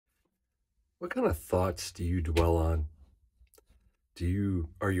What kind of thoughts do you dwell on?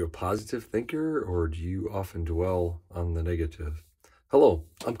 Are you a positive thinker or do you often dwell on the negative? Hello,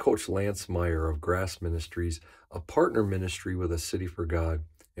 I'm Coach Lance Meyer of GRAS Ministries, a partner ministry with a City for God,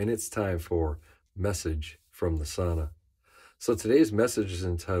 and it's time for Message from the Sauna. So today's message is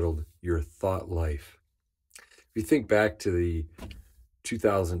entitled Your Thought Life. If you think back to the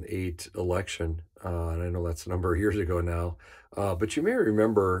 2008 election, and I know that's a number of years ago now, but you may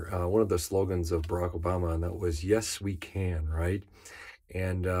remember one of the slogans of Barack Obama, and that was "Yes, we can," right?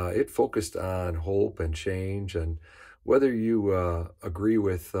 And it focused on hope and change. And whether you agree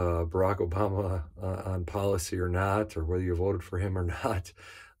with Barack Obama on policy or not, or whether you voted for him or not,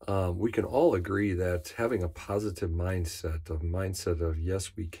 we can all agree that having a positive mindset, a mindset of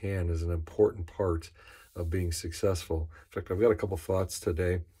yes, we can, is an important part of being successful. In fact, I've got a couple thoughts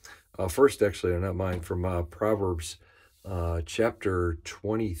today. First, actually, not mine, from Proverbs chapter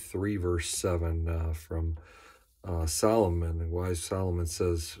 23, verse 7, from Solomon. And wise Solomon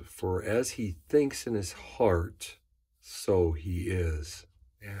says, "For as he thinks in his heart, so he is."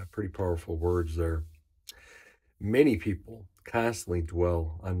 Yeah, pretty powerful words there. Many people constantly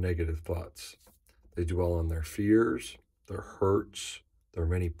dwell on negative thoughts. They dwell on their fears, their hurts, their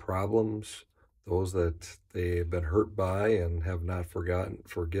many problems, those that they have been hurt by and have not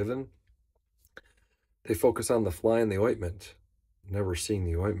forgiven. They focus on the fly in the ointment, never seeing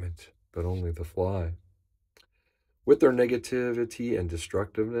the ointment, but only the fly. With their negativity and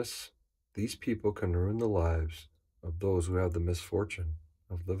destructiveness, these people can ruin the lives of those who have the misfortune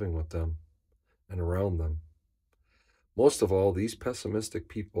of living with them and around them. Most of all, these pessimistic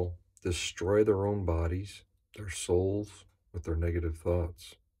people destroy their own bodies, their souls, with their negative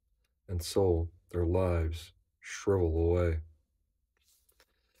thoughts, and so their lives shrivel away.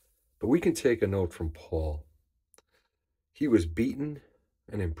 But we can take a note from Paul. He was beaten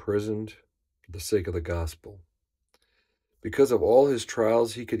and imprisoned for the sake of the gospel. Because of all his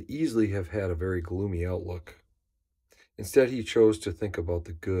trials, he could easily have had a very gloomy outlook. Instead, he chose to think about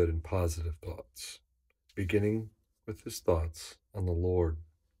the good and positive thoughts, beginning with his thoughts on the Lord.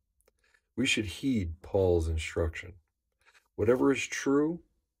 We should heed Paul's instruction. Whatever is true,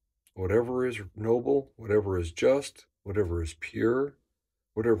 whatever is noble, whatever is just, whatever is pure,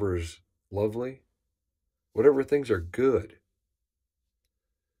 whatever is lovely, whatever things are good,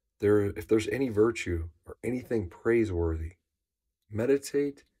 if there's any virtue or anything praiseworthy,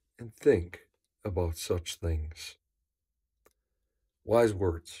 meditate and think about such things. Wise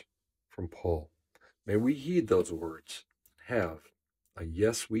words from Paul. May we heed those words and have a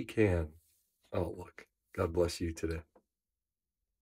yes, we can outlook. God bless you today.